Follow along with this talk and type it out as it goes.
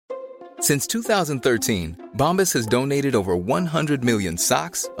Since 2013, Bombas has donated over 100 million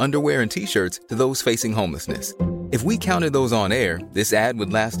socks, underwear, and T-shirts to those facing homelessness. If we counted those on air, this ad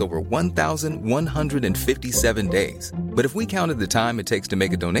would last over 1,157 days. But if we counted the time it takes to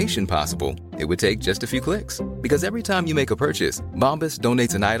make a donation possible, it would take just a few clicks. Because every time you make a purchase, Bombas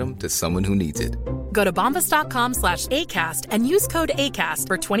donates an item to someone who needs it. Go to bombas.com/ACAST and use code ACAST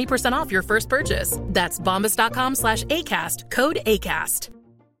for 20% off your first purchase. That's bombas.com/ACAST, code ACAST.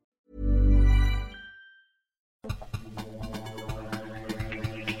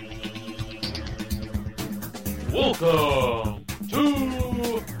 Welcome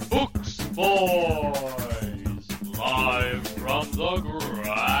to Books Boys, live from the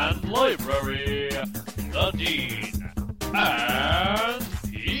Grand Library, the Dean and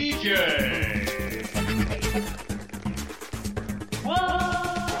PJ.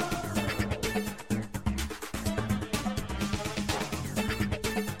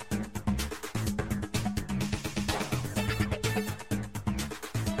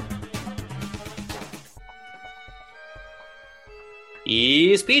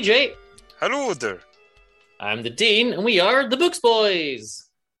 He's PJ. Hello there. I'm the Dean, and we are the Books Boys.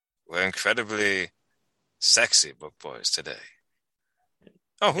 We're incredibly sexy book boys today.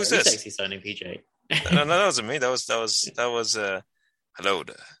 Oh, who's Very this? sexy sounding PJ. No, that wasn't me. That was. Hello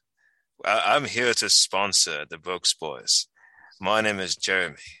there. I'm here to sponsor the Books Boys. My name is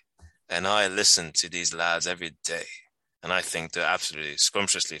Jeremy, and I listen to these lads every day, and I think they're absolutely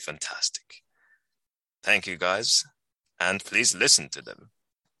scrumptiously fantastic. Thank you, guys. And please listen to them.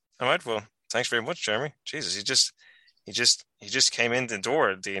 All right. Well, thanks very much, Jeremy. Jesus, he just came in the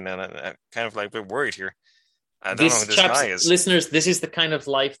door, Dean, and I'm kind of like a bit worried here. I don't know who this guy is. Listeners, this is the kind of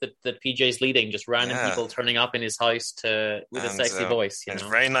life that PJ's leading. Just random people turning up in his house with a sexy voice. It's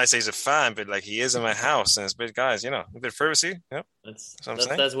very nice. He's a fan, but like he is in my house, and it's a bit, guys. A bit of privacy. Yeah,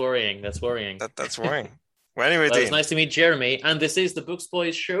 that's worrying. That's worrying. That's worrying. Well, anyway, well, Dean. It's nice to meet Jeremy, and this is the Books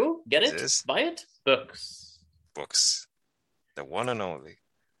Boys show. Get it? Buy it? Books. The one and only.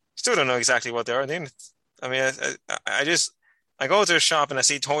 Still don't know exactly what they are, Dean. I mean, I go to a shop and I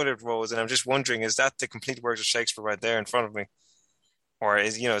see toilet rolls, and I'm just wondering, is that the complete works of Shakespeare right there in front of me, or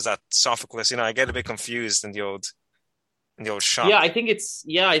is that Sophocles? I get a bit confused in the old shop. Yeah, I think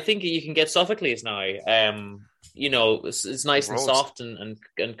you can get Sophocles now. It's nice and soft and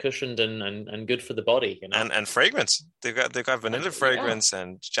cushioned and good for the body. And fragrance. They've got vanilla fragrance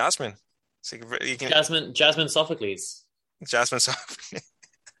and jasmine. So you can Jasmine Sophocles. Jasmine Sophocles.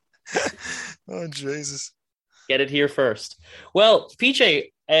 Oh Jesus. Get it here first. Well,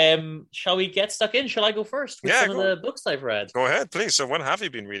 PJ, shall we get stuck in? Shall I go first with some of the books I've read? Go ahead, please. So what have you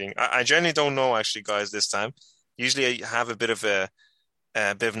been reading? I generally don't know, actually, guys, this time. Usually I have a bit of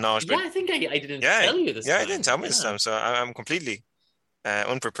knowledge. Yeah, I think I didn't tell you this time. Yeah, I didn't tell me this time, so I'm completely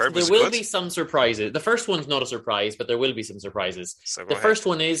unprepared. There will be some surprises. The first one's not a surprise, but there will be some surprises. So the first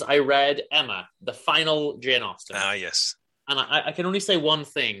one is I read Emma, the final Jane Austen. Ah, yes. And I can only say one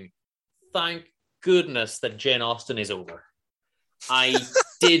thing. Thank goodness that Jane Austen is over. I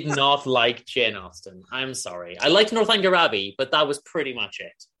did not like Jane Austen. I'm sorry. I liked Northanger Abbey, but that was pretty much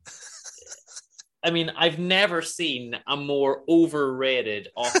it. I mean, I've never seen a more overrated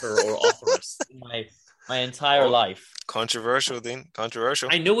author or authoress in my entire life. Controversial, Dean. Controversial.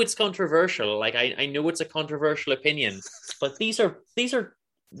 I know it's controversial. Like I know it's a controversial opinion, but these are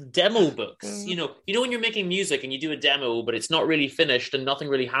demo books. You know when you're making music and you do a demo, but it's not really finished and nothing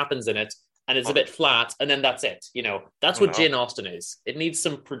really happens in it, and it's a bit flat, and then that's it. That's what Jane Austen is. It needs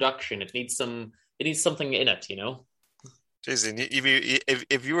some production. It needs something in it. Jason,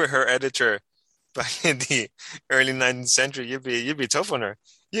 if you were her editor back in the early 19th century, you'd be tough on her.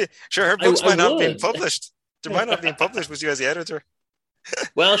 Yeah, sure. Her books might not be published. They might not be published with you as the editor.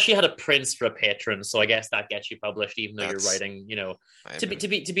 Well, she had a prince for a patron, so I guess that gets you published, even though you're writing.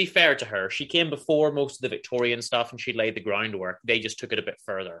 To be fair to her, she came before most of the Victorian stuff, and she laid the groundwork. They just took it a bit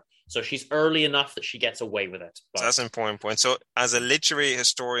further, so she's early enough that she gets away with it. So that's an important point. So, as a literary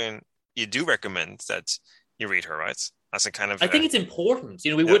historian, you do recommend that you read her, right? That's a kind of. I think it's important.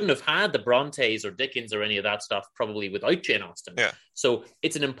 We wouldn't have had the Brontes or Dickens or any of that stuff probably without Jane Austen. Yeah. So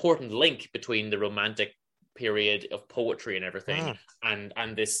it's an important link between the Romantic period of poetry and everything and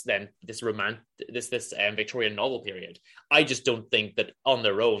this Victorian novel period. I just don't think that on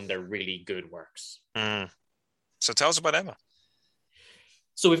their own they're really good works. So tell us about Emma.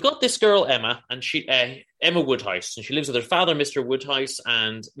 So we've got this girl Emma, and she Emma Woodhouse, and she lives with her father, Mr. Woodhouse,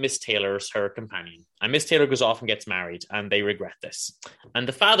 and Miss Taylor's her companion. And Miss Taylor goes off and gets married, and they regret this. And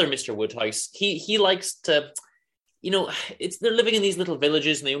the father, Mr. Woodhouse, he likes to they're living in these little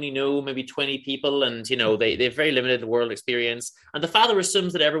villages and they only know maybe 20 people, and they have very limited world experience. And the father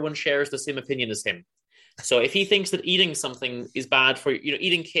assumes that everyone shares the same opinion as him. So if he thinks that eating something is bad for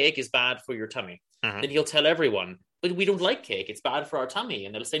eating cake is bad for your tummy, then he'll tell everyone, but we don't like cake, it's bad for our tummy.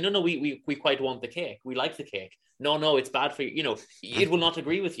 And they'll say, no, we quite want the cake, we like the cake. No, it's bad for you. It will not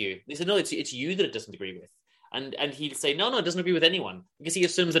agree with you. They said, no, it's you that it doesn't agree with. And he'll say, no, it doesn't agree with anyone, because he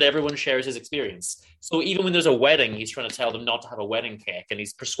assumes that everyone shares his experience. So even when there's a wedding, he's trying to tell them not to have a wedding cake, and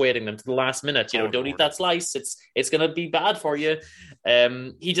he's persuading them to the last minute, don't eat that slice. It's going to be bad for you.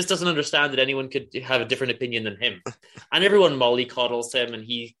 He just doesn't understand that anyone could have a different opinion than him. And everyone mollycoddles him, and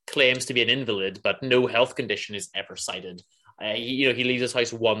he claims to be an invalid, but no health condition is ever cited. He leaves his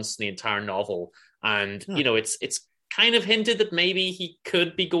house once in the entire novel. And, it's kind of hinted that maybe he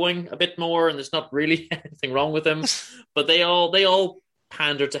could be going a bit more, and there's not really anything wrong with him, but they all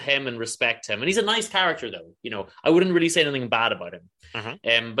pander to him and respect him. And he's a nice character, though. I wouldn't really say anything bad about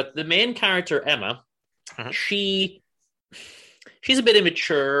him. But the main character, Emma, she's a bit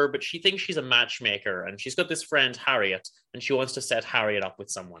immature, but she thinks she's a matchmaker, and she's got this friend, Harriet, and she wants to set Harriet up with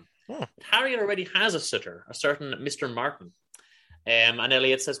someone. Harriet already has a suitor, a certain Mr. Martin. And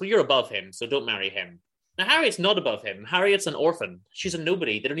Elliot says, well, you're above him, so don't marry him. Now, Harriet's not above him. Harriet's an orphan. She's a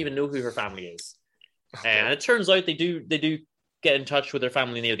nobody. They don't even know who her family is. And it turns out they do get in touch with their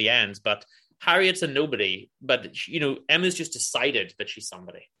family near the end, but Harriet's a nobody. But, Emma's just decided that she's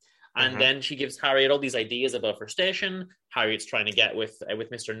somebody. And then she gives Harriet all these ideas above her station. Harriet's trying to get with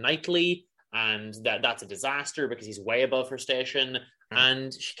Mr. Knightley, and that's a disaster because he's way above her station.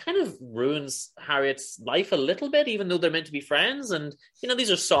 And she kind of ruins Harriet's life a little bit, even though they're meant to be friends. And, these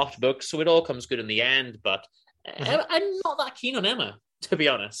are soft books, so it all comes good in the end. But I'm not that keen on Emma, to be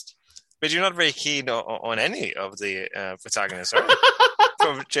honest. But you're not very keen on any of the protagonists, are you?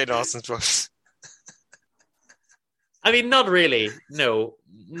 From Jane Austen's books. I mean, not really. No,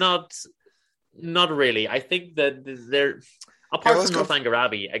 not really. I think that they're, apart from Northanger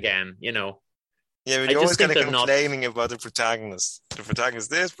Abbey, again, Yeah, but you're always kind of complaining about the protagonist. The protagonist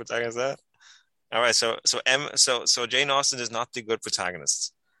this, protagonist that. All right, so Jane Austen does not do good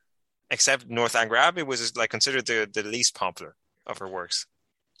protagonists, except Northanger Abbey, which is considered the least popular of her works.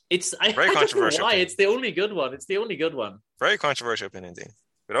 I very controversial. Why? It's the only good one. It's the only good one. Very controversial opinion, indeed.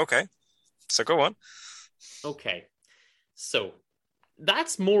 But okay, so go on. Okay, so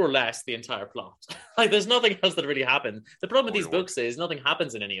that's more or less the entire plot. There's nothing else that really happened. The problem with these books is nothing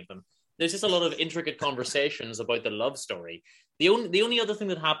happens in any of them. There's just a lot of intricate conversations about the love story. The only other thing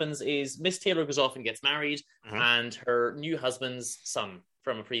that happens is Miss Taylor goes off and gets married, and her new husband's son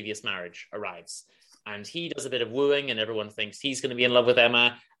from a previous marriage arrives. And he does a bit of wooing, and everyone thinks he's going to be in love with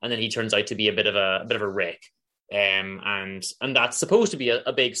Emma, and then he turns out to be a bit of a rake. And that's supposed to be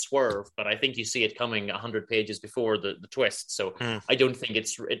a big swerve, but I think you see it coming 100 pages before the twist. So I don't think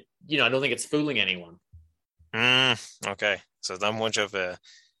it's fooling anyone. Okay, so not much of a.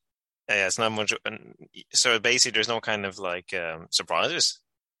 Yeah, it's not much. So basically, there's no kind of surprises.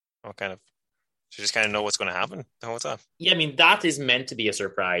 No kind of. You just kind of know what's going to happen the whole time. Yeah, I mean that is meant to be a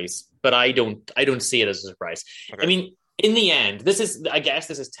surprise, but I don't see it as a surprise. Okay. I mean, in the end, I guess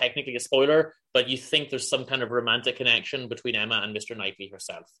this is technically a spoiler, but you think there's some kind of romantic connection between Emma and Mr. Knightley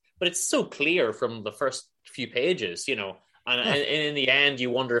herself. But it's so clear from the first few pages, and in the end, you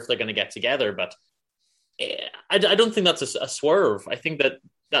wonder if they're going to get together. But I don't think that's a swerve. I think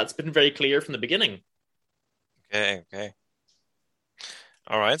that's been very clear from the beginning. Okay.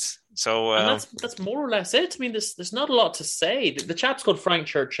 All right. So and that's more or less it. I mean, there's not a lot to say. The chap's called Frank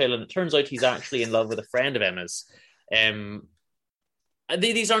Churchill, and it turns out he's actually in love with a friend of Emma's.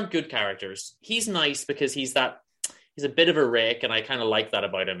 These aren't good characters. He's nice because he's a bit of a rake, and I kind of like that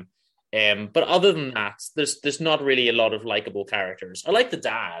about him. But other than that, there's not really a lot of likable characters. I like the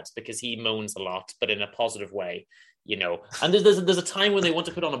dad because he moans a lot, but in a positive way, And there's a time when they want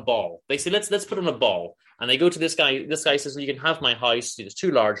to put on a ball. They say let's put on a ball, and they go to this guy. This guy says, well, you can have my house. There's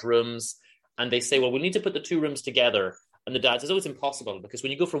 2 large rooms, and they say, well, we need to put the 2 rooms together. And the dad says, oh, it's impossible because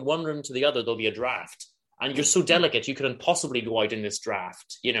when you go from one room to the other, there'll be a draft. And you're so delicate, you couldn't possibly go out in this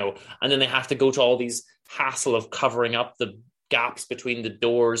draft, And then they have to go to all these hassle of covering up the gaps between the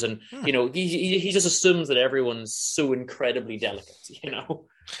doors, and he just assumes that everyone's so incredibly delicate.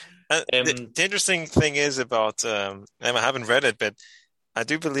 The interesting thing is about Emma, I haven't read it, but I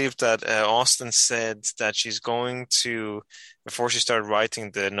do believe that Austen said that she's going to, before she started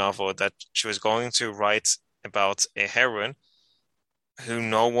writing the novel, that she was going to write about a heroine who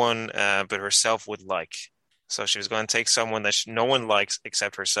no one but herself would like. So she was going to take someone that no one likes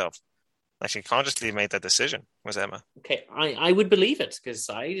except herself. Like she consciously made that decision, was Emma. Okay, I would believe it because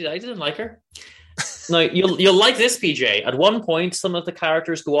I didn't like her. Now you'll like this, PJ. At one point, some of the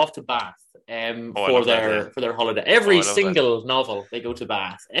characters go off to Bath for their holiday. Every single novel they go to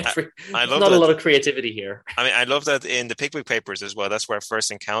Bath. I love not that. A lot of creativity here. I mean, I love that in the Pickwick Papers as well. That's where I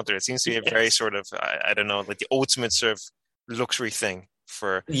first encountered it. It seems to be a very sort of I don't know, like the ultimate sort of luxury thing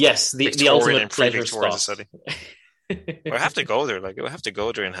for the ultimate pleasure spot. I have to go there. Like I have to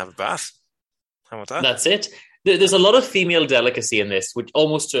go there and have a bath. How about that? That's it. There's a lot of female delicacy in this, which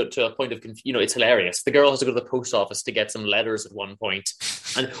almost to a point of, it's hilarious. The girl has to go to the post office to get some letters at one point.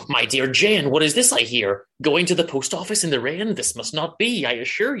 And, my dear Jane, what is this I hear? Going to the post office in the rain? This must not be, I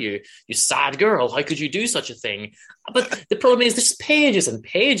assure you. You sad girl, how could you do such a thing? But the problem is there's pages and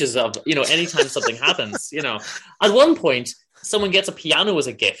pages of, anytime something happens, At one point, someone gets a piano as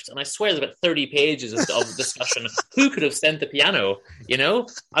a gift, and I swear there's about 30 pages of discussion. Who could have sent the piano?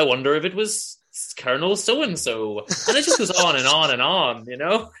 I wonder if it was Colonel so-and-so, and it just goes on and on and on,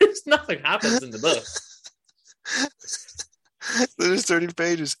 Nothing happens in the book. There's 30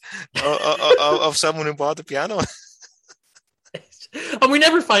 pages of someone who bought the piano. And we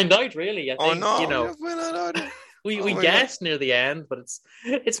never find out, really. I think, we guess near the end, but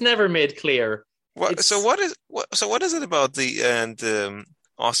it's never made clear. So what is it about the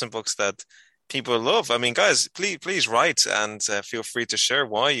Austen books that people love? I mean, guys, please write and feel free to share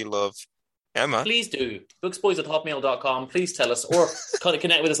why you love Emma. Please do. Booksboys@hotmail.com. Please tell us, or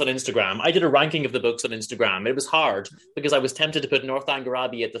connect with us on Instagram. I did a ranking of the books on Instagram. It was hard because I was tempted to put Northanger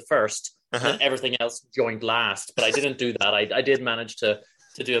Abbey at the first, and then everything else joined last. But I didn't do that. I did manage to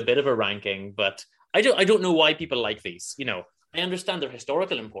do a bit of a ranking, but I don't know why people like these. I understand their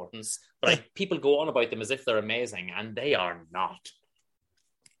historical importance, but people go on about them as if they're amazing, and they are not.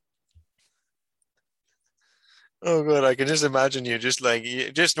 Oh god, I can just imagine you just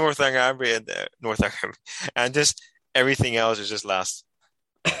Northanger Abbey and just everything else is just last.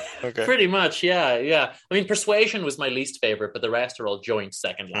 Okay. Pretty much, yeah. I mean, Persuasion was my least favorite, but the rest are all joint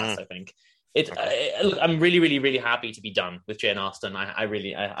second last, I think. Look, I'm really, really, really happy to be done with Jane Austen.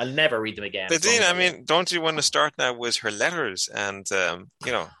 I'll never read them again. But Dean, I mean, don't you want to start now with her letters and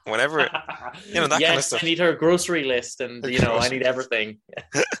whatever, that kind of stuff? I need her grocery list, and I need everything.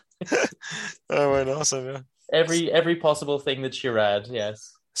 Oh, right, awesome, yeah. Every possible thing that she read,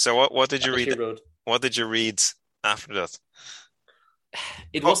 yes. So what did you read? What did you read after that?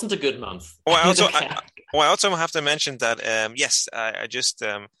 It wasn't a good month. I also have to mention that yes, I just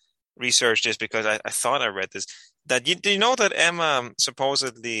researched this because I thought I read this. Do you know that Emma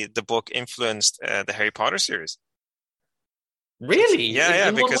supposedly the book influenced the Harry Potter series? Really? Yeah,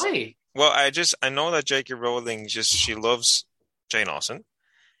 in because what way? Well, I know that J.K. Rowling she loves Jane Austen,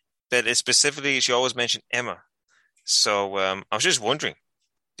 but specifically she always mentioned Emma. So I was just wondering,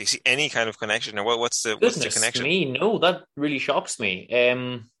 do you see any kind of connection, or what's the connection? Me, no, that really shocks me.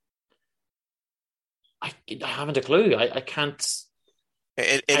 I haven't a clue. I can't.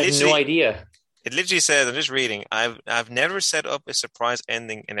 I have no idea. It literally says, I'm just reading, I've never set up a surprise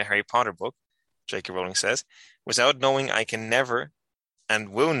ending in a Harry Potter book, J.K. Rowling says, without knowing I can never and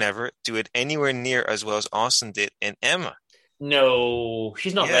will never do it anywhere near as well as Austen did in Emma. No,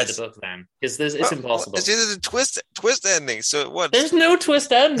 she's not read the book then, because it's impossible. It's a twist ending. So what? There's no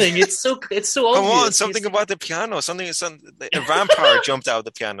twist ending. It's so obvious. Come on, something about the piano. A vampire jumped out of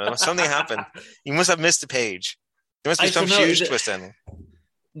the piano. Something happened. You must have missed the page. There must be some huge twist ending.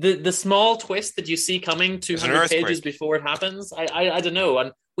 The small twist that you see coming 200 pages before it happens, I don't know.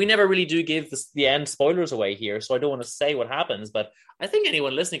 And we never really do give the end spoilers away here, so I don't want to say what happens, but I think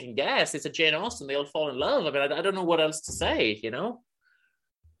anyone listening can guess. It's a Jane Austen. They all fall in love. I mean, I don't know what else to say,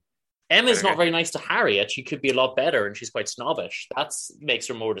 Emma's not very nice to Harriet. She could be a lot better, and she's quite snobbish. That makes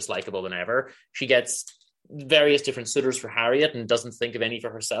her more dislikable than ever. She gets various different suitors for Harriet and doesn't think of any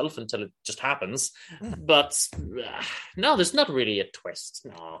for herself until it just happens. But no, there's not really a twist.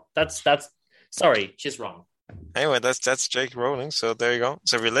 No, that's sorry, she's wrong. Anyway, that's J.K. Rowling. So there you go.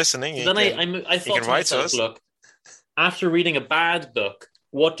 So if you're listening, I thought to myself, look, after reading a bad book,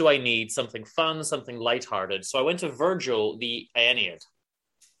 what do I need? Something fun, something lighthearted. So I went to Virgil, the Aeneid.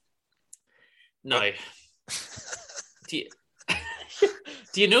 Now, do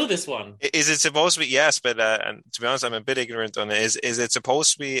you know this one? Is it supposed to be? Yes, but and to be honest, I'm a bit ignorant on it. Is it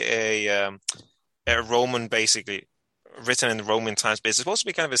supposed to be a Roman, basically written in the Roman times? But it's supposed to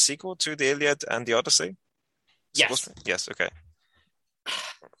be kind of a sequel to the Iliad and the Odyssey. Yes. Yes. Okay.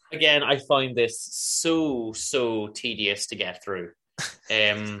 Again, I find this so tedious to get through.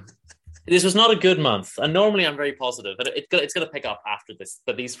 This was not a good month, and normally I'm very positive. It's going to pick up after this,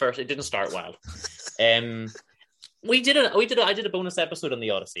 but it didn't start well. I did a bonus episode on the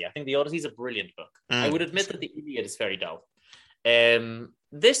Odyssey. I think the Odyssey is a brilliant book. I would admit that the Iliad is very dull.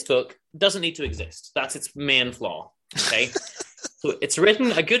 This book doesn't need to exist. That's its main flaw. Okay. So it's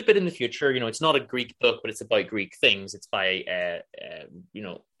written a good bit in the future. It's not a Greek book, but it's about Greek things. It's by,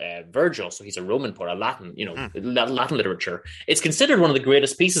 Virgil. So he's a Roman poet, a Latin, Latin literature. It's considered one of the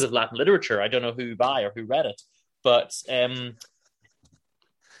greatest pieces of Latin literature. I don't know who by or who read it, but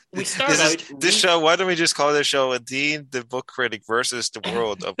we start out. This show. Why don't we just call this show Dean, the book critic, versus the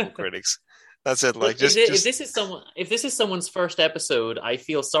world of book critics? That's it. Like, if this is someone's first episode, I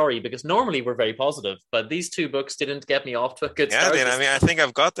feel sorry because normally we're very positive, but these two books didn't get me off to a good start. Yeah, I think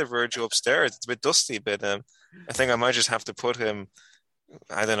I've got the Virgil upstairs. It's a bit dusty, but I think I might just have to put him.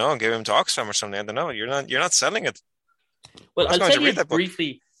 I don't know, give him to Oxfam or something. I don't know. You're not selling it. Well, I'll tell you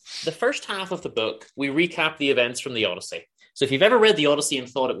briefly. The first half of the book, we recap the events from the Odyssey. So if you've ever read the Odyssey and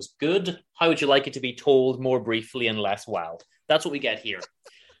thought it was good, how would you like it to be told more briefly and less wild? That's what we get here.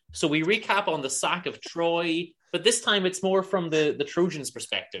 So we recap on the sack of Troy, but this time it's more from the Trojans'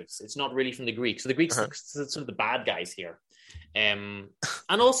 perspectives. It's not really from the Greeks. So the Greeks are sort of the bad guys here. And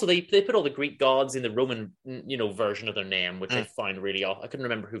also they put all the Greek gods in the Roman, version of their name, which I find really off. I couldn't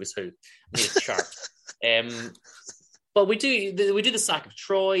remember who was who. I need a chart. But we do the sack of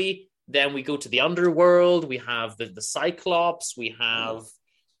Troy. Then we go to the underworld. We have the Cyclops. We have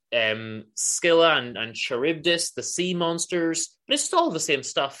Scylla and Charybdis, the sea monsters. But it's all the same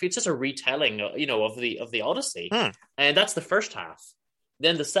stuff. It's just a retelling, of the Odyssey. And that's the first half.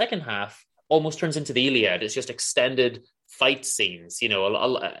 Then the second half almost turns into the Iliad. It's just extended fight scenes.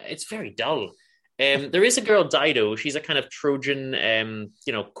 It's very dull. There is a girl, Dido. She's a kind of Trojan,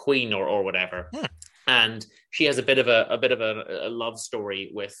 queen or whatever. And she has a bit of a love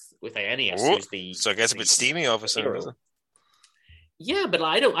story with Aeneas, who's the. So I guess a bit steamy, obviously. Yeah, but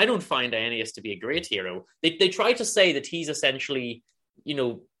I don't find Aeneas to be a great hero. They try to say that he's essentially,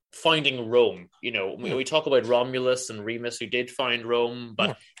 finding Rome. We talk about Romulus and Remus, who did find Rome,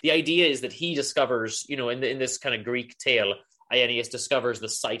 but the idea is that he discovers, in this kind of Greek tale, Aeneas discovers the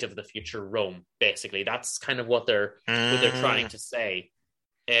site of the future Rome. Basically, that's kind of what they're trying to say.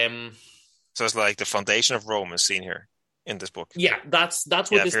 So it's like the foundation of Rome is seen here in this book. Yeah, that's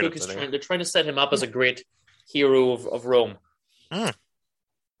what this book is trying. They're trying to set him up as a great hero of Rome.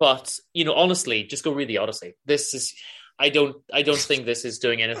 But honestly, just go read the Odyssey. This is. I don't think this is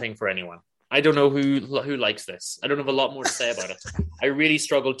doing anything for anyone. I don't know who likes this. I don't have a lot more to say about it. I really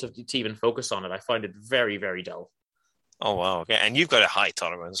struggled to even focus on it. I find it very, very dull. Oh wow! Okay, and you've got a high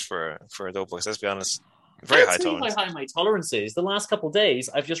tolerance for adult books. Let's be honest. Very high tolerance. How high my tolerance is. The last couple of days,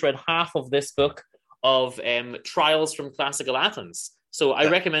 I've just read half of this book of Trials from Classical Athens. So I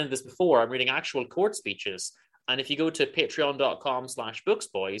recommended this before. I'm reading actual court speeches. And if you go to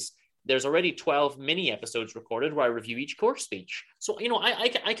patreon.com/booksboys, there's already 12 mini episodes recorded where I review each court speech. So,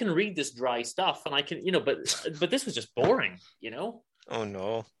 I can read this dry stuff and I can, but this was just boring, Oh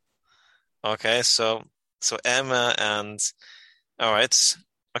no. Okay. So Emma and, all right.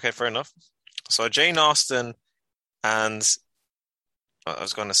 Okay. Fair enough. So Jane Austen and I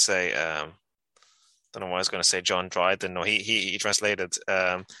was going to say, don't know why I was going to say John Dryden. No, he translated.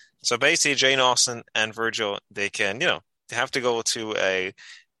 So basically Jane Austen and Virgil, they can, they have to go to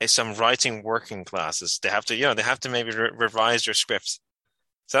some writing working classes. They have to maybe revise their scripts.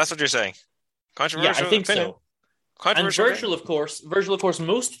 So that's what you're saying. Controversial. Yeah, I think opinion. So. And Virgil, of course,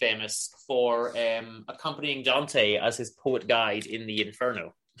 most famous for accompanying Dante as his poet guide in the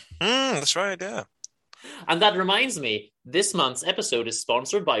Inferno. That's right, yeah. And that reminds me, this month's episode is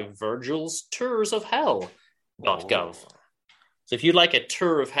sponsored by Virgil's Tours of Hell.gov. So if you'd like a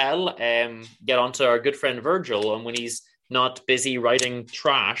tour of hell, get onto our good friend Virgil, and when he's not busy writing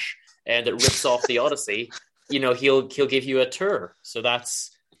trash that rips off the Odyssey, he'll give you a tour. So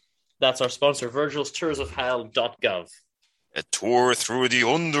that's our sponsor, Virgil's Tours of Hell.gov. A tour through the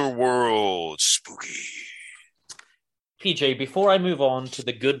underworld. Spooky. PJ, before I move on to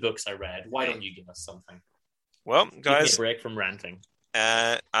the good books I read, why don't you give us something? Well, guys, give me a break from ranting.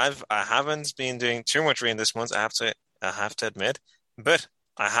 I haven't been doing too much reading this month. I have to admit, but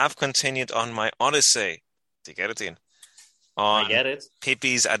I have continued on my Odyssey. Do you get it, Ian? I get it.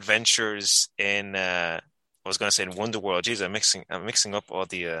 Pippi's adventures in I was going to say in Wonderworld. Jeez, I'm mixing up all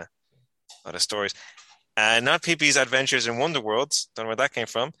the stories. Not Pippi's adventures in Wonderworld. Don't know where that came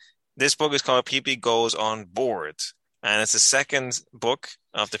from. This book is called Pippi Goes on Board. And it's the second book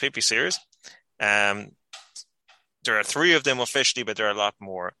of the Pippi series. There are 3 of them officially, but there are a lot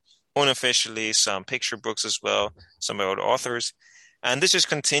more unofficially, some picture books as well, some by other authors. And this just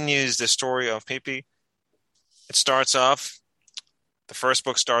continues the story of Pippi. The first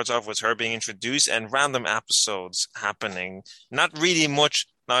book starts off with her being introduced and random episodes happening. Not really much.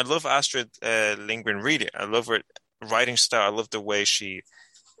 Now, I love Astrid Lindgren, really. I love her writing style. I love the way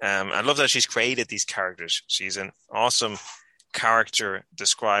I love that she's created these characters. She's an awesome character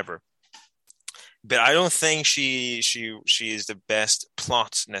describer. But I don't think she is the best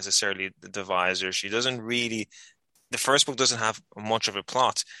plot necessarily deviser. She doesn't really. The first book doesn't have much of a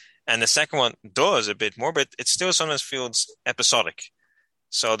plot, and the second one does a bit more, but it still sometimes feels episodic.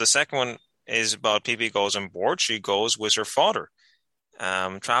 So the second one is about Pippi goes on board. She goes with her father,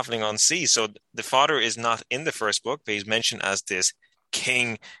 traveling on sea. So the father is not in the first book, but he's mentioned as this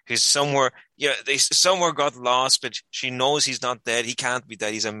king who's somewhere, they somewhere got lost, but she knows he's not dead. He can't be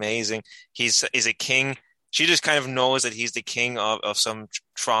dead. He's amazing. He's a king. She just kind of knows that he's the king of some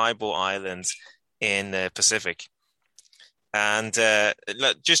tribal islands in the Pacific. And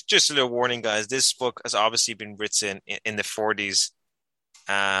just a little warning, guys. This book has obviously been written in the 40s,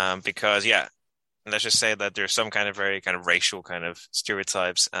 because let's just say that there's some kind of very kind of racial kind of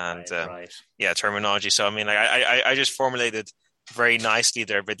stereotypes and terminology. So I mean, like I just formulated very nicely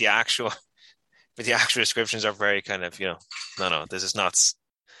there, but the actual descriptions are very kind of no, this is nuts.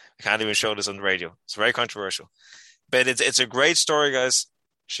 I can't even show this on the radio. It's very controversial, but it's a great story, guys.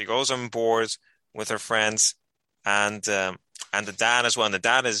 She goes on board with her friends and the dad as well. And the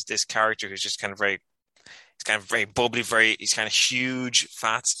dad is this character who's just kind of very bubbly, he's kind of huge,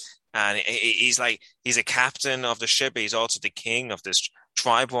 fat, and he's a captain of the ship, but he's also the king of this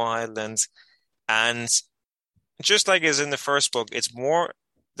tribal island. And just like as in the first book,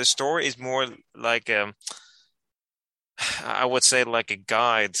 the story is more like I would say like a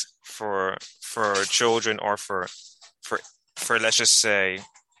guide for children, or for let's just say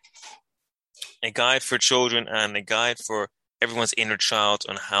a guide for children and a guide for everyone's inner child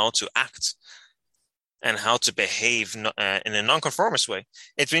on how to act and how to behave in a nonconformist way.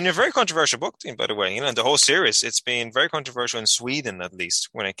 It's been a very controversial book, by the way. The whole series, it's been very controversial in Sweden, at least,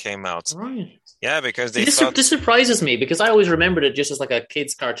 when it came out. Right. Yeah, because this surprises me, because I always remembered it just as like a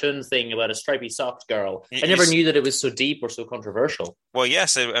kid's cartoon thing about a stripy socked girl. I never knew that it was so deep or so controversial. Well,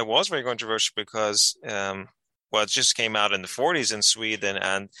 yes, it was very controversial because, it just came out in the 40s in Sweden.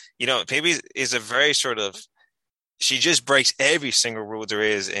 And, Pippi is a very sort of, she just breaks every single rule there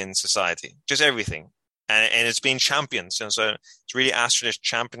is in society, just everything. And it's being championed. So it's really Astrid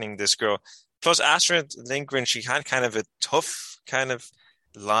championing this girl. Plus, Astrid Lindgren, she had kind of a tough kind of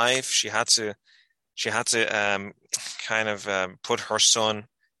life. She had to put her son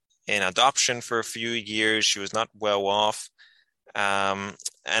in adoption for a few years. She was not well off. And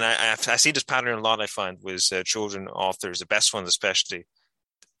I see this pattern a lot, I find, with children authors, the best ones especially,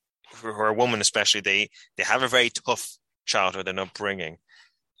 for a woman especially, they have a very tough childhood and upbringing.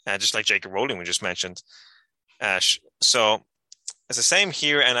 Just like J.K. Rowling we just mentioned. So it's the same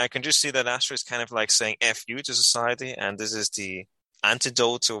here, and I can just see that Astrid is kind of like saying F you to society, and this is the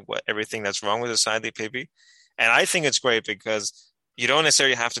antidote to everything that's wrong with society, Pippi. And I think it's great because you don't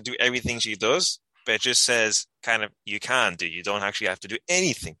necessarily have to do everything she does, but it just says kind of you can do. You don't actually have to do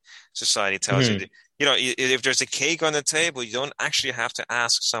anything society tells you to. If there's a cake on the table, you don't actually have to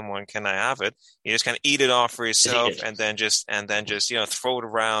ask someone, "Can I have it?" You just kind of eat it off for yourself, and then just throw it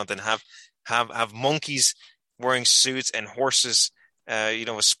around and have monkeys wearing suits and horses,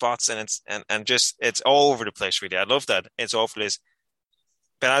 with spots, and it's all over the place. Really, I love that. It's all over the place.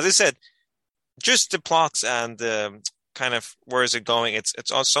 But as I said, just the plots and kind of where is it going?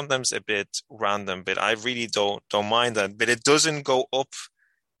 It's all sometimes a bit random, but I really don't mind that. But it doesn't go up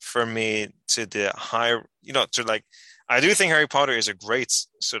for me to the higher, I do think Harry Potter is a great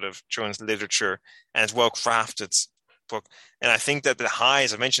sort of children's literature and it's well crafted book. And I think that the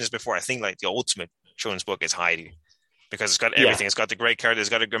highs, I've mentioned this before, I think like the ultimate children's book is Heidi, because it's got everything. It's got the great characters,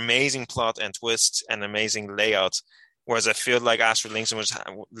 it's got an amazing plot and twists and amazing layout. Whereas I feel like Astrid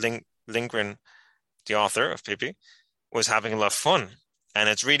Lindgren, the author of Pippi, was having a lot of fun. And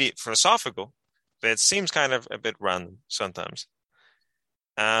it's really philosophical, but it seems kind of a bit random sometimes.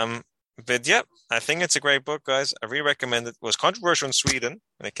 But yeah, I think it's a great book, guys. I really recommend it. It was controversial in Sweden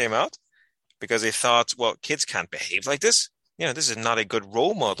when it came out because they thought, well, kids can't behave like this. This is not a good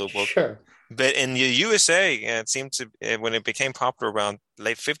role model book. Sure. But in the USA, it seemed to, when it became popular around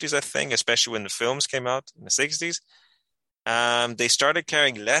late 50s, I think, especially when the films came out in the 60s, they started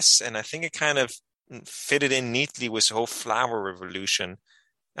caring less. And I think it kind of fitted in neatly with the whole flower revolution,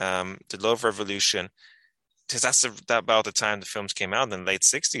 the love revolution, because that's about the time the films came out in the late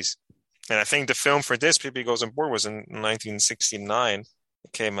 60s. And I think the film for this, Pippi Goes on Board, was in 1969.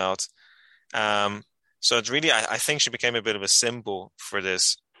 It came out. So it's really, I think she became a bit of a symbol for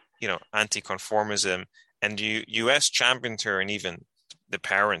this, anti-conformism. And the US championed her, and even the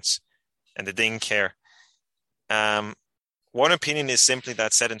parents, and they didn't care. One opinion is simply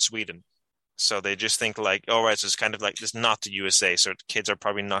that set in Sweden. So they just think like, all right, so it's kind of like this, not the USA, so kids are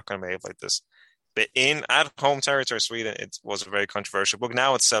probably not going to behave like this. But at home territory, Sweden, it was a very controversial book.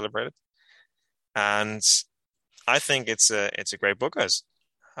 Now it's celebrated, and I think it's a great book, guys.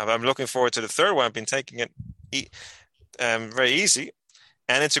 I'm looking forward to the third one. I've been taking it very easy,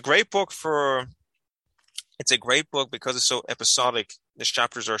 and it's a great book because it's so episodic. The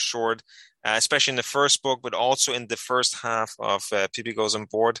chapters are short, especially in the first book, but also in the first half of Pippi Goes on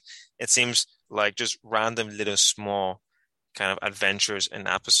Board. It seems like just random little small kind of adventures and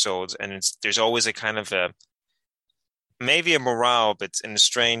episodes, and there's always a kind of maybe a morale, but in a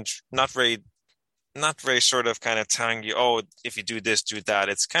strange, not very sort of kind of telling you, oh, if you do this, do that.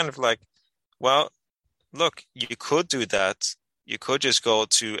 It's kind of like, well, look, you could do that. You could just go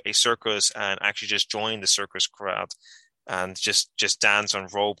to a circus and actually just join the circus crowd and just dance on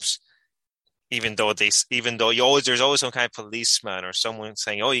ropes, even though there's always some kind of policeman or someone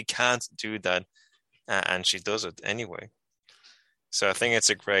saying, oh, you can't do that, and she does it anyway. So I think it's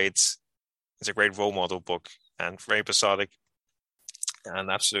a great role model book, and very episodic and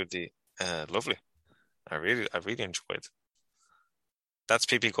absolutely lovely. I really enjoyed. That's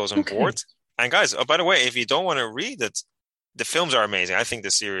Pippi Goes on Board. And guys, by the way, if you don't want to read it, the films are amazing. I think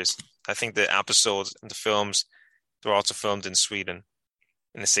the episodes and the films, they're also filmed in Sweden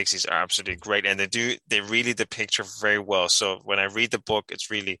in the 60s, are absolutely great. And they really depict her very well. So when I read the book,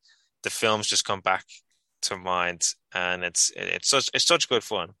 it's really, the films just come back to mind, and it's such good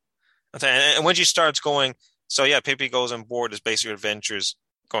fun. And when she starts going, so yeah, Pippi Goes on Board is basically adventures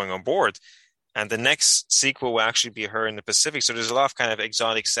going on board. And the next sequel will actually be her in the Pacific. So there's a lot of kind of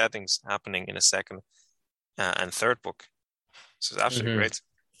exotic settings happening in the second and third book. So it's absolutely great.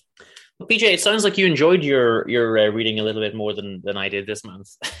 Well, PJ, it sounds like you enjoyed your reading a little bit more than I did this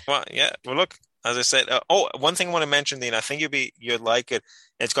month. Well, yeah. Well, look, as I said, one thing I want to mention, Dean, I think you'd like it.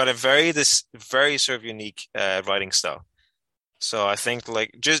 It's got a very sort of unique writing style. So I think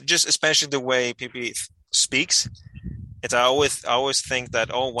like just especially the way Pippi speaks. I always think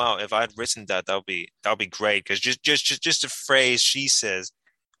that, oh wow, if I'd written that would be great, because just a phrase she says,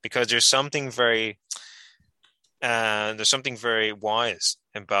 because there's something very wise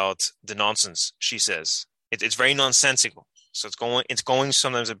about the nonsense she says. It's very nonsensical, so it's going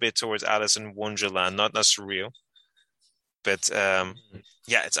sometimes a bit towards Alice in Wonderland, not surreal, but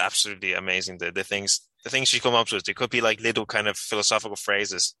yeah, it's absolutely amazing. The things she come up with, they could be like little kind of philosophical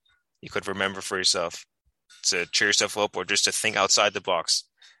phrases you could remember for yourself to cheer yourself up, or just to think outside the box.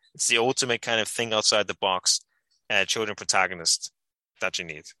 It's the ultimate kind of think outside the box children protagonist that you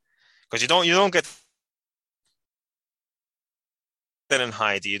need, because you don't get that in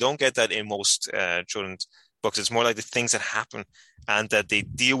Heidi. You don't get that in most children's books. It's more like the things that happen and that they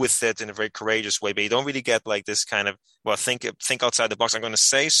deal with it in a very courageous way, but you don't really get like this kind of, well, think outside the box. I'm going to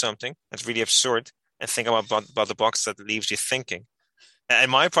say something that's really absurd and think about the box that leaves you thinking.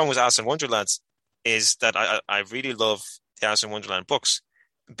 And my problem with Alice in Wonderland is that I really love the Alice in Wonderland books,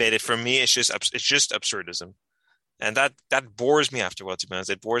 but for me it's just absurdism, and that bores me after a while, to be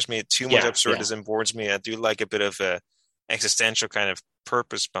honest. It bores me. Too much absurdism bores me. I do like a bit of a existential kind of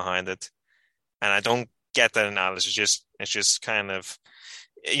purpose behind it, and I don't get that in Alice. It's just kind of,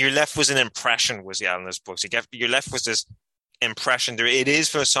 you're left with an impression with the Alice books. You're left with this impression. It is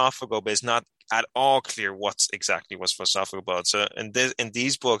philosophical, but it's not at all clear what's philosophical about. So in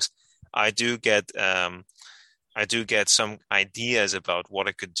these books, I do get some ideas about what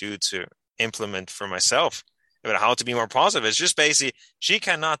I could do to implement for myself, about how to be more positive. It's just basically she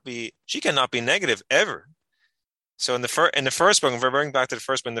cannot be negative ever. So in the first book, if we're going back to the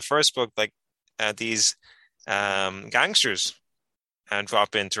first book, in the first book, like these gangsters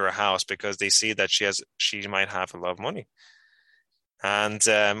drop into her house because they see that she might have a lot of money. And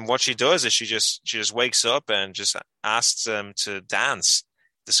what she does is she just wakes up and just asks them to dance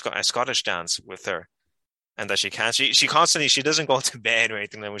a Scottish dance with her, and that she can't. She constantly, she doesn't go to bed or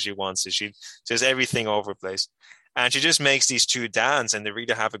anything like when she wants to. She does everything over the place, and she just makes these two dance, and they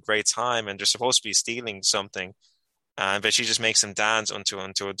really have a great time. And they're supposed to be stealing something, but she just makes them dance until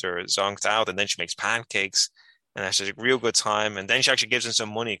they're zonked out, and then she makes pancakes, and that's a real good time. And then she actually gives them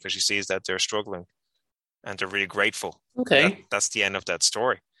some money because she sees that they're struggling, and they're really grateful. Okay, that's the end of that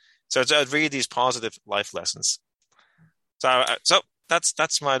story. So it's really these positive life lessons. So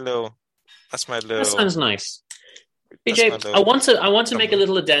that's my little. That sounds nice. BJ, I want to make a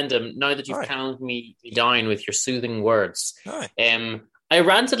little addendum now that you've calmed me down with your soothing words. I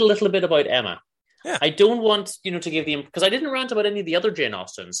ranted a little bit about Emma, Yeah. I don't want, to give the... Because I didn't rant about any of the other Jane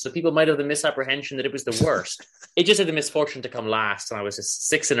Austens, so people might have the misapprehension that it was the worst. It just had the misfortune to come last, and I was just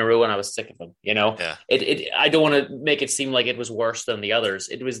 6 in a row, and I was sick of them, Yeah. I don't want to make it seem like it was worse than the others.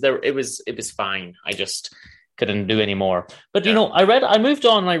 It was fine. I just couldn't do any more. But, I moved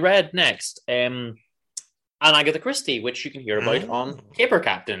on, and I read next, and Agatha Christie, which you can hear about on Paper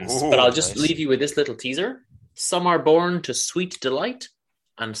Captains. Ooh, but I'll just nice. leave you with this little teaser. Some are born to sweet delight,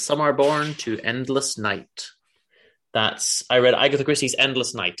 and some are born to endless night. I read Agatha Christie's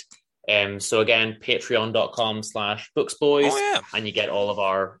Endless Night. So again, patreon.com/booksboys. Oh, yeah. And you get all of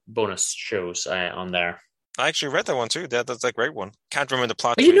our bonus shows on there. I actually read that one too. That's a great one. Can't remember the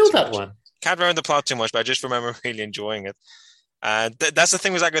plot. Oh, you know too that much. one? Can't remember the plot too much, but I just remember really enjoying it. And that's the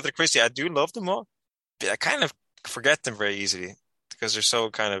thing with Agatha Christie. I do love them all, but I kind of forget them very easily because they're so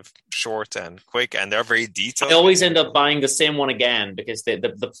kind of short and quick, and they're very detailed. I always end up buying the same one again because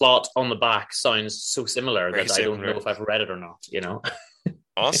the plot on the back sounds so similar Very that I don't similar. know if I've read it or not.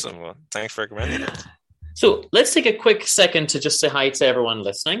 Awesome. Well, thanks for recommending it. So let's take a quick second to just say hi to everyone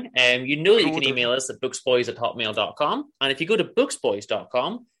listening. You know that you can email us at booksboys@hotmail.com. And if you go to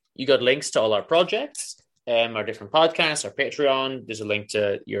booksboys.com, you got links to all our projects, our different podcasts, our Patreon. There's a link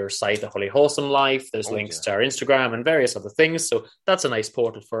to your site, The Holy Wholesome Life. There's links to our Instagram and various other things. So that's a nice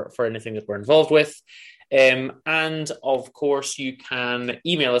portal for anything that we're involved with. And of course, you can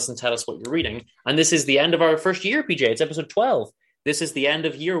email us and tell us what you're reading. And this is the end of our first year, PJ. It's episode 12. This is the end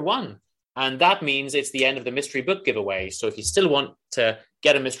of year 1. And that means it's the end of the mystery book giveaway. So if you still want to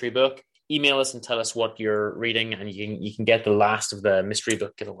get a mystery book, email us and tell us what you're reading, and you can get the last of the mystery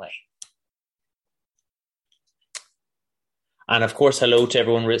book giveaway. And of course, hello to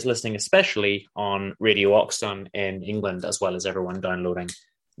everyone listening, especially on Radio Oxton in England, as well as everyone downloading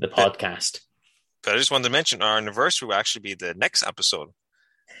the podcast. But I just wanted to mention our anniversary will actually be the next episode.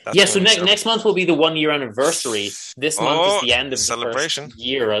 So next month will be the 1 year anniversary. This month is the end of celebration. The first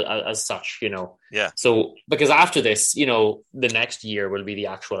year as such, Yeah. So because after this, the next year will be the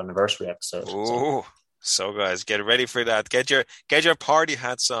actual anniversary episode. Oh, so guys, get ready for that. Get your party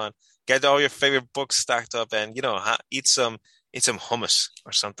hats on. Get all your favorite books stacked up, and eat some hummus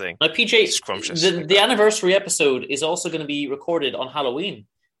or something. Now, PJ, scrumptious. The anniversary episode is also going to be recorded on Halloween.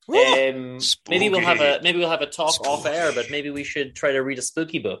 Maybe we'll have a talk off air, but maybe we should try to read a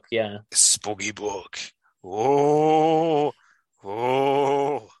spooky book. Yeah, spooky book. Oh.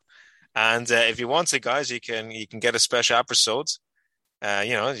 And if you want to, guys, you can get a special episode.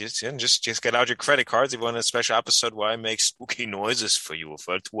 Just get out your credit cards if you want a special episode where I make spooky noises for you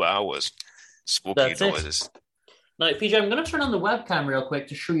for 2 hours. Spooky noises. Now, PJ, I'm going to turn on the webcam real quick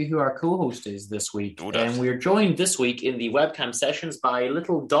to show you who our co-host is this week. And we're joined this week in the webcam sessions by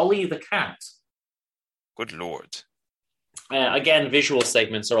little Dolly the cat. Good Lord. Again, visual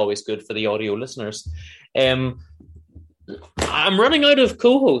segments are always good for the audio listeners. I'm running out of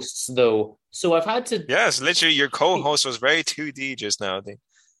co-hosts, though, so I've had to... Yes, literally, your co-host was very 2D just now.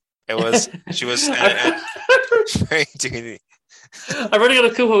 She was very 2D. I'm running out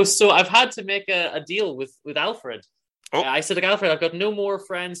of co-hosts, so I've had to make a deal with Alfred. Oh. I said, look, Alfred, I've got no more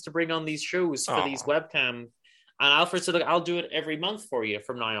friends to bring on these shows for these webcam. And Alfred said, look, I'll do it every month for you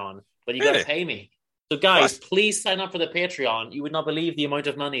from now on, but you got to pay me. So guys, please sign up for the Patreon. You would not believe the amount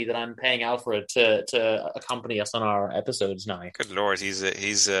of money that I'm paying Alfred to accompany us on our episodes now. Good Lord, he's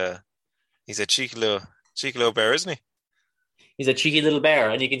a cheeky little bear, isn't he? He's a cheeky little bear,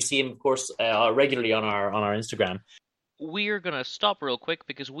 and you can see him, of course, regularly on our Instagram. We're going to stop real quick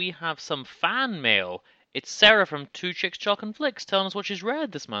because we have some fan mail. It's Sarah from Two Chicks Chalk and Flicks telling us what she's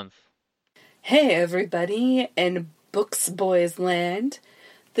read this month. Hey everybody in Books Boys Land.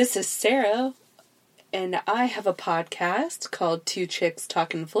 This is Sarah, and I have a podcast called Two Chicks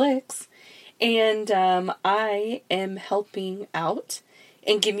Talkin' Flicks, and I am helping out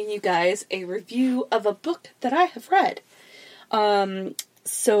and giving you guys a review of a book that I have read.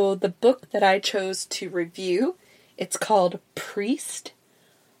 So the book that I chose to review, it's called Priest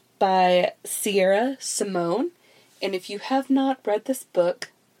by Sierra Simone. And if you have not read this book,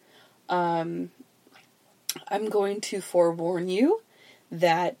 I'm going to forewarn you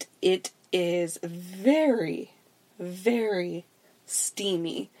that it is very, very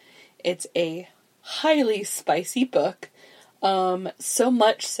steamy. It's a highly spicy book. So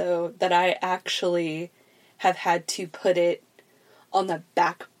much so that I actually have had to put it on the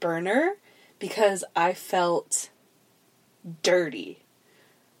back burner because I felt dirty.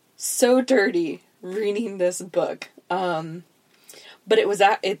 So dirty reading this book. But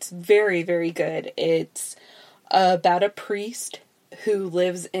it's very, very good. It's about a priest who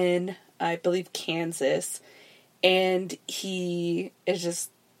lives in, I believe, Kansas. And he's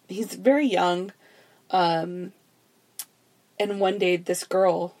very young, And one day this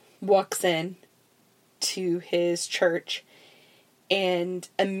girl walks in to his church, and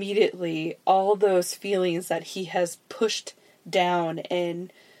immediately all those feelings that he has pushed down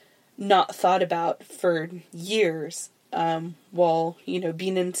and not thought about for years, while,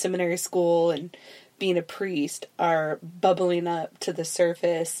 being in seminary school and being a priest, are bubbling up to the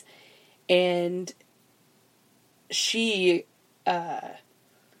surface. And she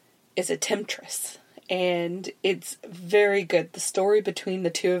is a temptress, and it's very good. The story between the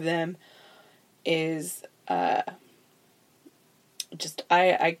two of them is just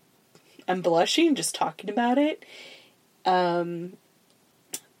I'm blushing just talking about it.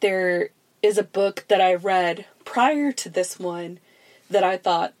 There is a book that I read prior to this one that I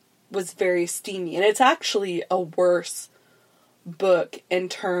thought was very steamy, and it's actually a worse book in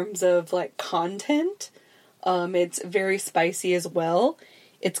terms of content. It's very spicy as well.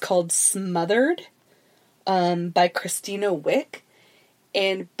 It's called Smothered, by Christina Wick,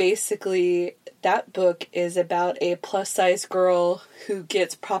 and basically that book is about a plus-size girl who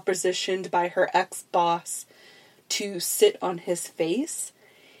gets propositioned by her ex-boss to sit on his face,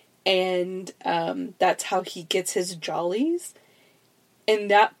 and that's how he gets his jollies.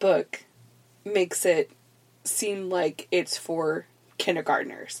 And that book makes it seem like it's for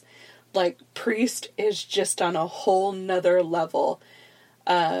kindergartners. Priest is just on a whole nother level.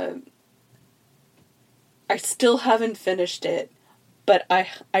 I still haven't finished it, but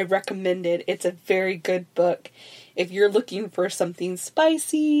I recommend it. It's a very good book if you're looking for something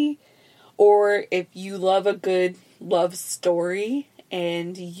spicy, or if you love a good love story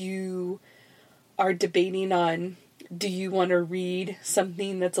and you are debating on, do you want to read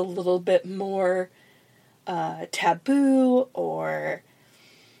something that's a little bit more taboo, or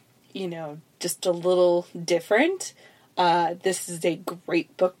just a little different. This is a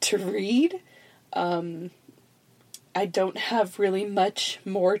great book to read. I don't have really much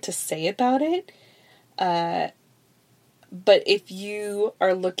more to say about it. But if you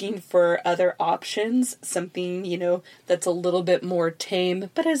are looking for other options, something, that's a little bit more tame,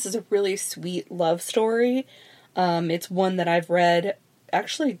 but is a really sweet love story, it's one that I've read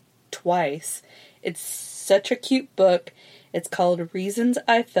actually twice. It's such a cute book. It's called Reasons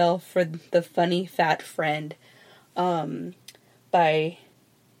I Fell for the Funny Fat Friend, by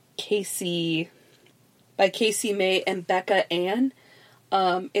Casey May and Becca Ann.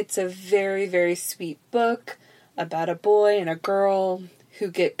 It's a very, very sweet book about a boy and a girl who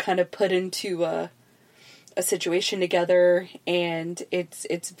get kind of put into a situation together, and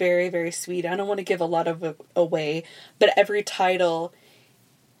it's very, very sweet. I don't want to give a lot of it away, but every title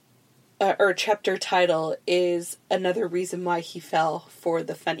or chapter title is another reason why he fell for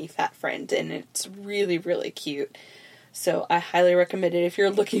the funny fat friend, and it's really, really cute. So I highly recommend it if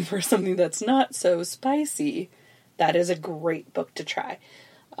you're looking for something that's not so spicy. That is a great book to try.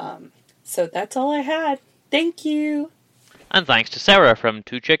 So that's all I had. Thank you. And thanks to Sarah from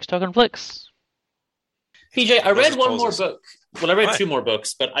Two Chicks Talking Flicks. PJ, I read one more book. Well, I read two more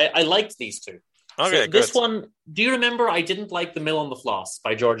books, but I liked these two. Okay, so this one, do you remember I didn't like The Mill on the Floss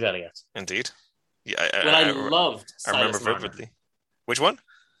by George Eliot? Indeed. Yeah, I loved Silas I remember Marner. vividly. Which one?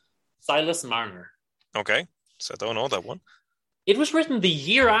 Silas Marner. Okay, so I don't know that one. It was written the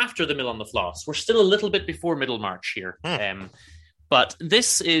year after The Mill on the Floss. We're still a little bit before Middlemarch here. But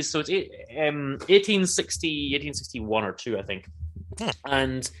this is, so it's 1861 or 2, I think.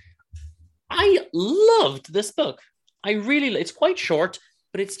 And I loved this book. It's quite short,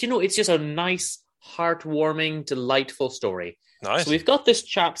 but it's just a nice, heartwarming, delightful story. Nice. So we've got this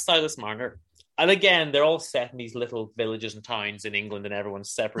chap, Silas Marner, and again, they're all set in these little villages and towns in England, and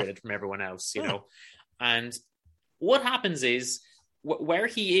everyone's separated from everyone else, know. And what happens is, where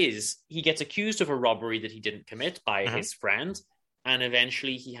he is, he gets accused of a robbery that he didn't commit by his friend, and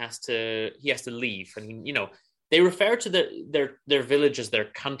eventually he has to leave. And they refer to their village as their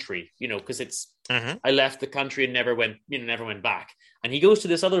country, because it's I left the country and never went back. And he goes to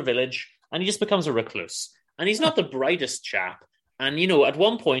this other village and he just becomes a recluse. And he's not the brightest chap. And at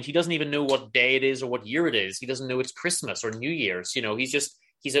one point he doesn't even know what day it is or what year it is. He doesn't know it's Christmas or New Year's. He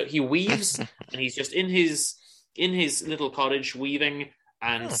weaves and he's just in his little cottage weaving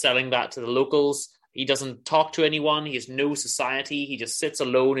and selling that to the locals. He doesn't talk to anyone. He has no society. He just sits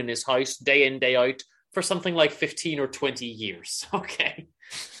alone in his house day in, day out for something like 15 or 20 years. Okay.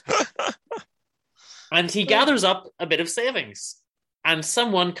 And he gathers up a bit of savings. And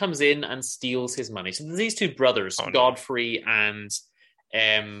someone comes in and steals his money. So these two brothers, Godfrey and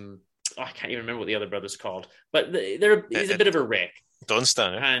I can't even remember what the other brother's called. But he's a bit of a rake.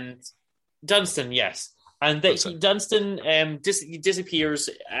 Dunstan. And Dunstan, yes. And What's that? Dunstan he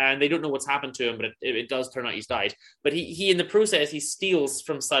disappears, and they don't know what's happened to him, but it does turn out he's died. But he in the process, he steals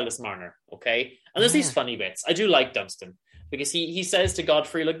from Silas Marner, okay? And there's these funny bits. I do like Dunstan, because he says to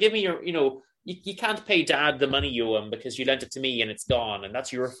Godfrey, look, give me your, you can't pay Dad the money you owe him because you lent it to me and it's gone, and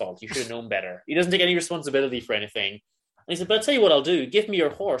that's your fault. You should have known better. He doesn't take any responsibility for anything. And he said, but I'll tell you what I'll do. Give me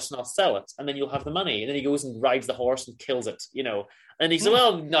your horse and I'll sell it, and then you'll have the money. And then he goes and rides the horse and kills it, And he said,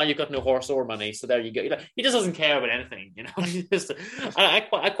 well, no, you've got no horse or money, so there you go. He just doesn't care about anything,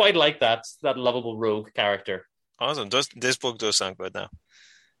 I quite like that lovable rogue character. Awesome. This book does sound good now.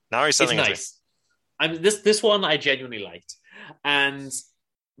 Now you're selling it's nice. This one I genuinely liked.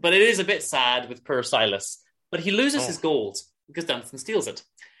 But it is a bit sad with poor Silas. But he loses his gold because Dunstan steals it.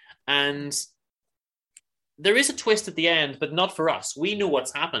 And there is a twist at the end, but not for us. We know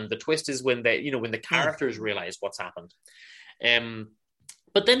what's happened. The twist is when the characters realize what's happened.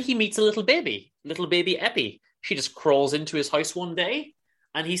 But then he meets a little baby Eppie. She just crawls into his house one day,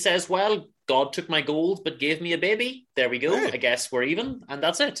 and he says, well, God took my gold, but gave me a baby. There we go. I guess we're even, and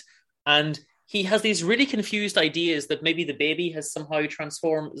that's it. And he has these really confused ideas that maybe the baby has somehow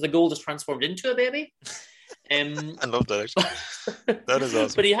the gold has transformed into a baby. I love that, actually. That is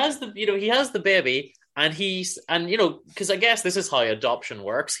awesome. But he has the baby, and because I guess this is how adoption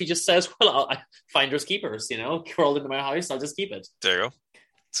works. He just says, well, finders keepers, crawled into my house, I'll just keep it. There you go.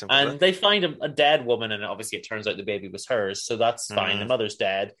 Simple. And they find a dead woman, and obviously it turns out the baby was hers, so that's fine. The mother's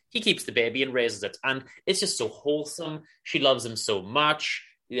dead. He keeps the baby and raises it, and it's just so wholesome. She loves him so much.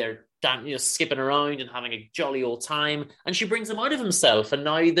 They're skipping around and having a jolly old time, and she brings him out of himself, and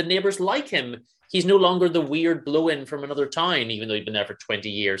now the neighbors like him. He's no longer the weird blow-in from another town, even though he'd been there for 20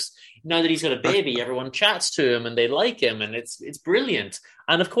 years. Now that he's got a baby, everyone chats to him and they like him, and it's brilliant.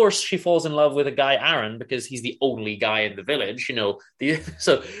 And of course, she falls in love with a guy, Aaron, because he's the only guy in the village.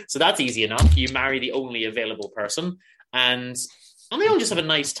 So that's easy enough. You marry the only available person, and they all just have a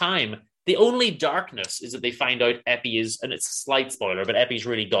nice time. The only darkness is that they find out Eppie is, and it's a slight spoiler, but Eppie's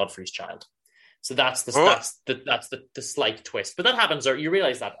really Godfrey's child. So that's the slight twist. But that happens, or you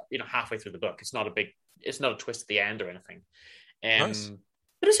realize that halfway through the book. It's not a twist at the end or anything. Nice.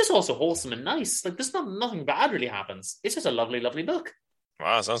 But it's just also wholesome and nice. Like there's nothing bad really happens. It's just a lovely, lovely book.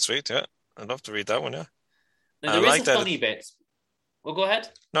 Wow, sounds sweet. Yeah, I'd love to read that one. Yeah. Now, there is a funny bit. Well, go ahead.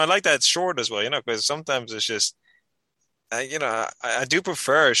 No, I like that it's short as well. Because sometimes it's just. I do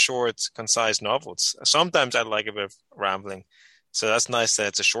prefer short, concise novels. Sometimes I like a bit of rambling. So that's nice that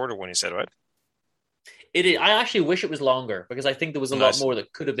it's a shorter one, you said, right? It is. I actually wish it was longer, because I think there was a lot more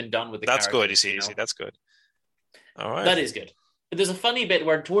that could have been done with the characters. That's good, you see. That's good. All right. That is good. But there's a funny bit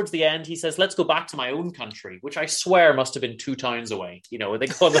where towards the end he says, let's go back to my own country, which I swear must have been 2 towns away. They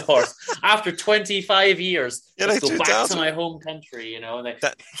go on the horse. After 25 years, let's go back to my home country, and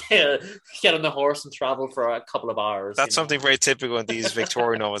they get on the horse and travel for a couple of hours. That's something very typical in these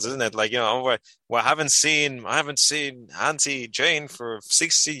Victorian novels, isn't it? Like, I haven't seen Auntie Jane for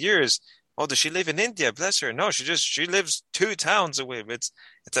 60 years. Oh, does she live in India? Bless her. No, she lives 2 towns away. It's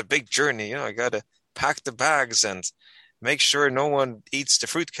a big journey. I got to pack the bags and make sure no one eats the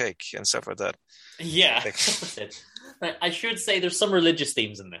fruitcake and stuff like that. Yeah, that's it. I should say there's some religious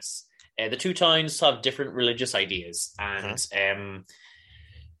themes in this. The 2 towns have different religious ideas, and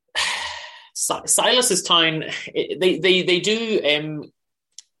Silas's town, they do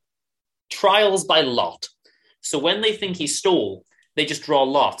trials by lot. So when they think he stole, they just draw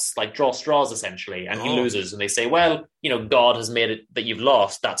lots, like draw straws essentially, and he loses. And they say, well, God has made it that you've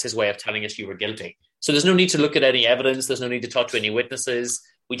lost. That's his way of telling us you were guilty. So there's no need to look at any evidence. There's no need to talk to any witnesses.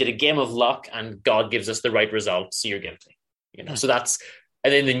 We did a game of luck, and God gives us the right result, so you're guilty. So that's,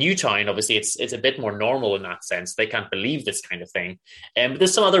 and in the new town, obviously, it's a bit more normal in that sense. They can't believe this kind of thing. But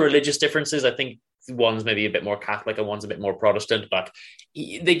there's some other religious differences. I think one's maybe a bit more Catholic and one's a bit more Protestant, but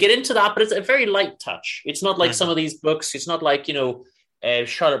they get into that, but it's a very light touch. It's not like some of these books. It's not like,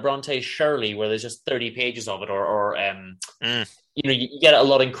 Charlotte Bronte's Shirley, where there's just 30 pages of it, or you get a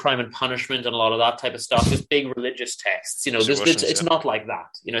lot in Crime and Punishment and a lot of that type of stuff. There's big religious texts. It's not like that.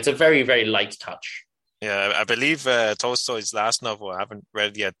 It's a very, very light touch. Yeah, I believe Tolstoy's last novel, I haven't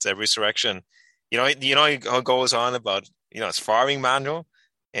read it yet, Resurrection. How it goes on about, it's farming manual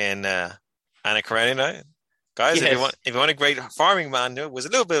in Anna Karenina. Guys, Yes. if you want a great farming manual, with a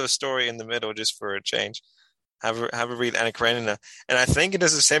little bit of a story in the middle just for a change, have a read Anna Karenina. And I think it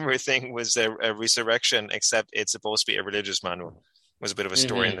is a similar thing with a Resurrection, except it's supposed to be a religious manual. With a bit of a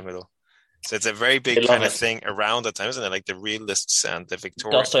story in the middle. So it's a very big kind of thing around that time, isn't it? Like the realists and the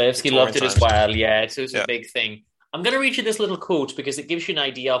Dostoevsky loved it as well. Yeah, it was a big thing. I'm going to read you this little quote because it gives you an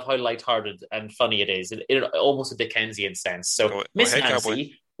idea of how lighthearted and funny it is. It almost a Dickensian sense. So, Miss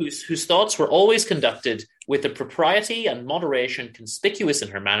Nancy, whose thoughts were always conducted with the propriety and moderation conspicuous in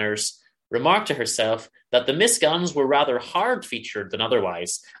her manners, remarked to herself that the Miss Guns were rather hard-featured than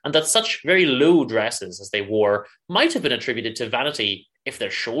otherwise, and that such very low dresses as they wore might have been attributed to vanity if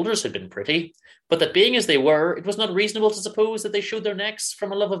their shoulders had been pretty, but that being as they were, it was not reasonable to suppose that they showed their necks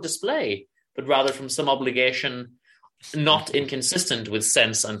from a love of display, but rather from some obligation not inconsistent with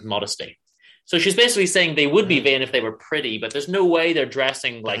sense and modesty. So she's basically saying they would be vain if they were pretty, but there's no way they're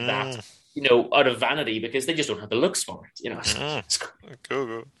dressing like that, out of vanity, because they just don't have the looks for it,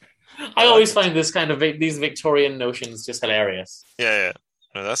 Cool. I always find this kind of these Victorian notions just hilarious. Yeah.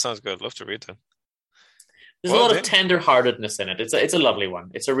 No, that sounds good. I'd love to read them. There's a lot of tender-heartedness in it. It's a lovely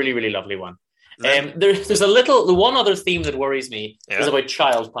one. It's a really, really lovely one. There's the one other theme that worries me is about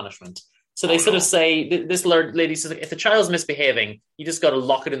child punishment. So they say, this lady says, if the child's misbehaving, you just got to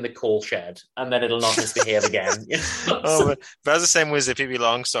lock it in the coal shed, and then it'll not misbehave again. But that's the same way as the Pippi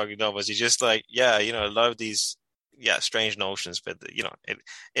Longstocking novels. You just a lot of these strange notions, but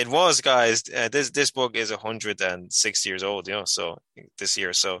it was, guys, this book is 106 years old, so this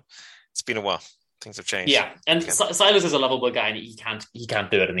year, so it's been a while. Things have changed. Yeah, and Silas is a lovable guy, and he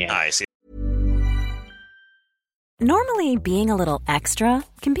can't do it in the end. I see. Normally, being a little extra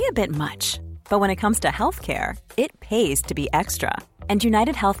can be a bit much, but when it comes to healthcare, it pays to be extra. And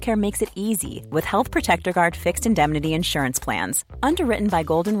United Healthcare makes it easy with Health Protector Guard fixed indemnity insurance plans. Underwritten by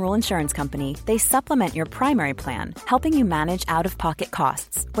Golden Rule Insurance Company, they supplement your primary plan, helping you manage out-of-pocket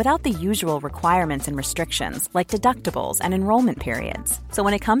costs without the usual requirements and restrictions like deductibles and enrollment periods. So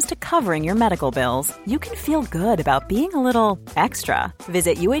when it comes to covering your medical bills, you can feel good about being a little extra.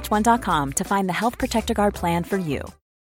 Visit UH1.com to find the Health Protector Guard plan for you.